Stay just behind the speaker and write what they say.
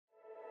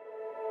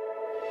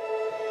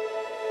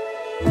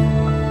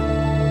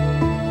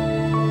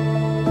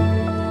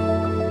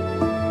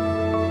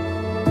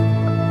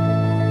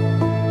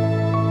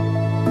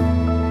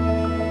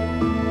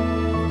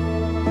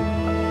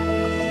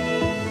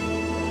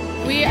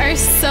We are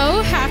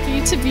so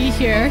happy to be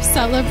here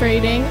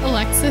celebrating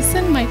Alexis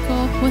and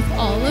Michael with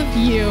all of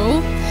you.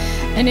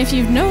 And if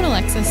you've known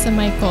Alexis and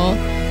Michael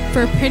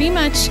for pretty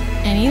much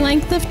any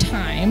length of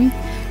time,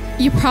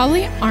 you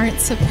probably aren't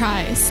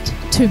surprised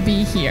to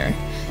be here.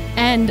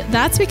 And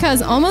that's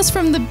because almost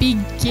from the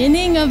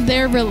beginning of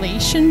their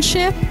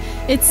relationship,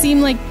 it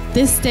seemed like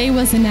this day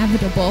was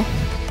inevitable.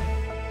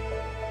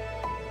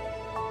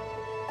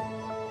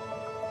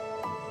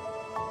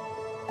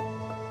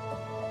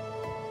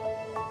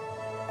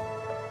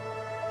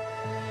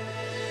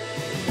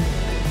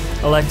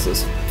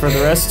 Alexis, for the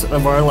rest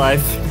of our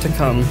life to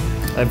come,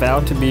 I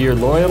vow to be your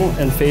loyal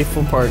and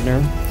faithful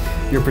partner,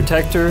 your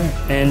protector,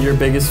 and your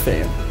biggest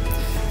fan.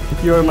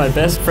 You are my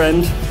best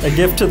friend, a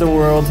gift to the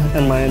world,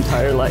 and my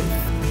entire life.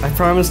 I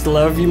promise to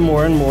love you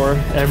more and more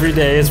every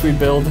day as we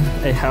build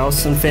a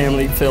house and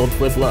family filled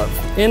with love.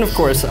 And of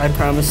course, I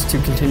promise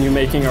to continue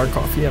making our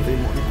coffee every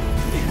morning.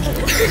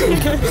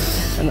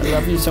 And I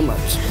love you so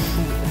much.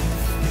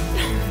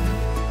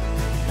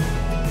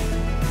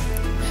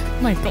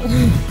 Michael,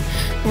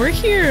 we're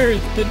here.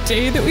 The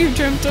day that we've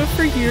dreamt of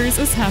for years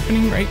is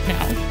happening right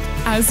now.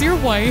 As your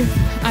wife,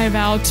 I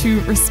vow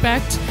to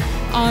respect,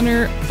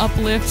 honor,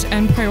 uplift,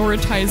 and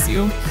prioritize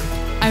you.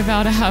 I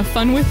vow to have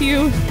fun with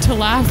you, to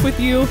laugh with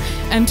you,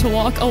 and to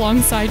walk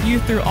alongside you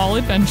through all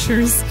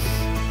adventures.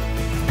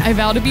 I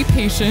vow to be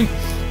patient,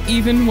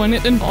 even when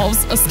it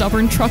involves a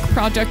stubborn truck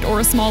project or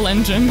a small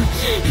engine.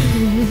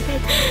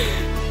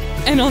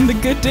 And on the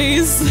good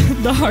days,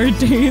 the hard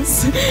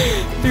days,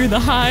 through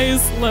the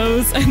highs,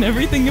 lows, and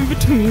everything in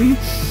between,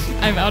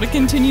 I vow to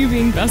continue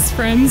being best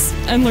friends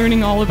and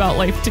learning all about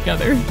life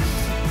together.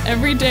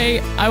 Every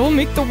day, I will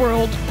make the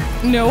world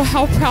know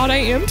how proud I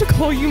am to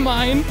call you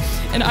mine,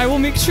 and I will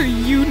make sure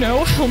you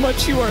know how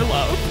much you are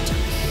loved.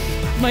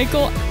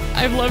 Michael,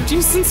 I've loved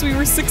you since we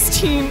were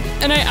 16,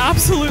 and I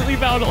absolutely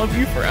vow to love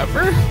you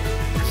forever.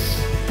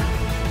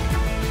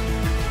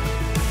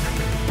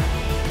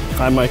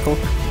 I, Michael,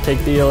 take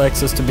thee,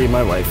 Alexis, to be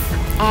my wife.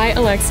 I,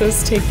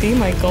 Alexis, take thee,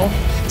 Michael,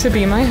 to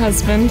be my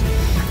husband.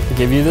 I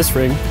give you this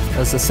ring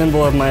as a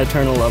symbol of my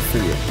eternal love for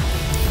you.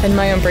 And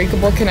my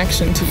unbreakable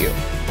connection to you.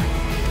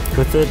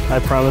 With it, I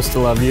promise to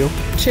love you,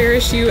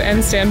 cherish you,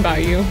 and stand by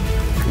you.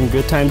 in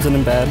good times and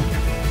in bad,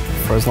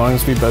 for as long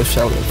as we both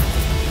shall live.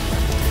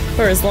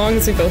 For as long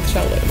as we both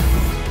shall live.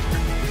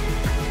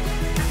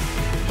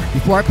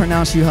 Before I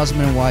pronounce you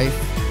husband and wife,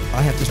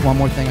 I have just one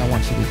more thing I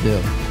want you to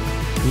do.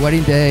 Your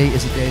wedding day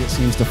is a day that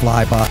seems to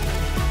fly by.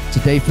 It's a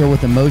day filled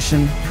with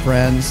emotion,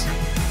 friends,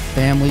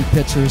 family,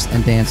 pictures,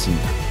 and dancing.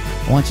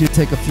 I want you to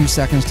take a few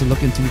seconds to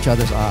look into each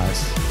other's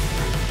eyes.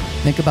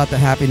 Think about the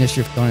happiness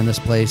you're feeling in this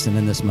place and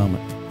in this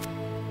moment.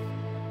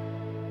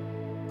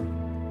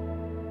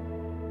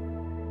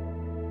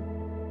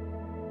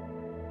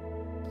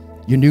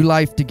 Your new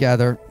life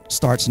together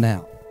starts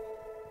now.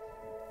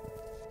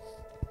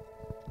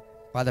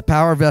 By the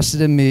power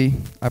vested in me,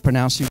 I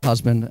pronounce you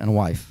husband and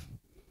wife.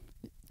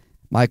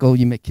 Michael,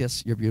 you may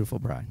kiss your beautiful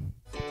bride.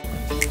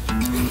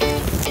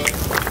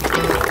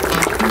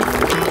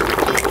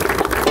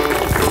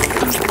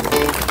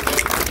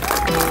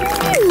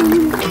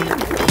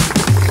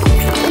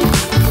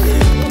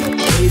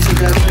 Ladies and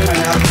gentlemen, I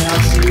now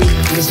pronounce you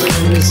Mr.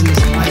 and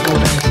Mrs. Michael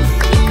Benson.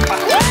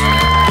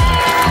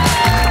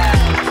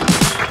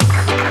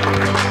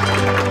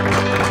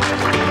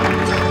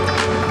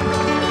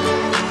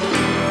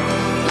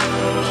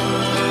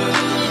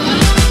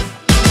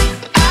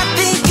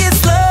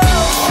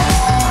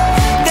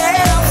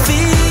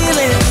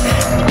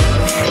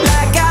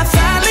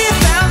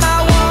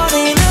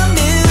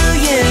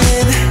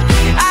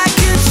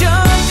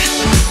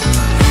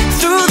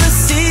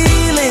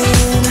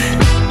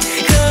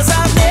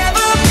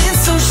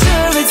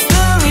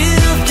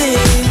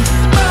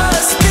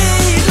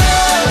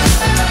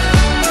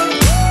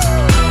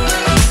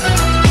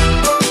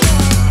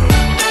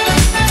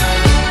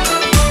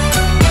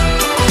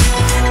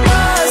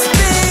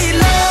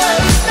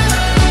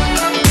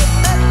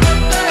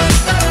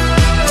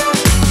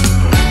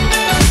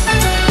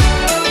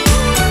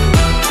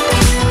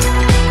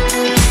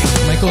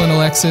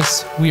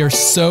 Alexis, we are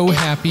so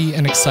happy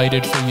and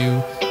excited for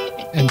you,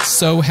 and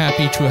so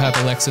happy to have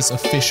Alexis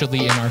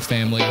officially in our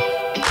family.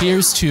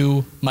 Here's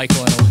to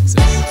Michael and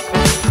Alexis.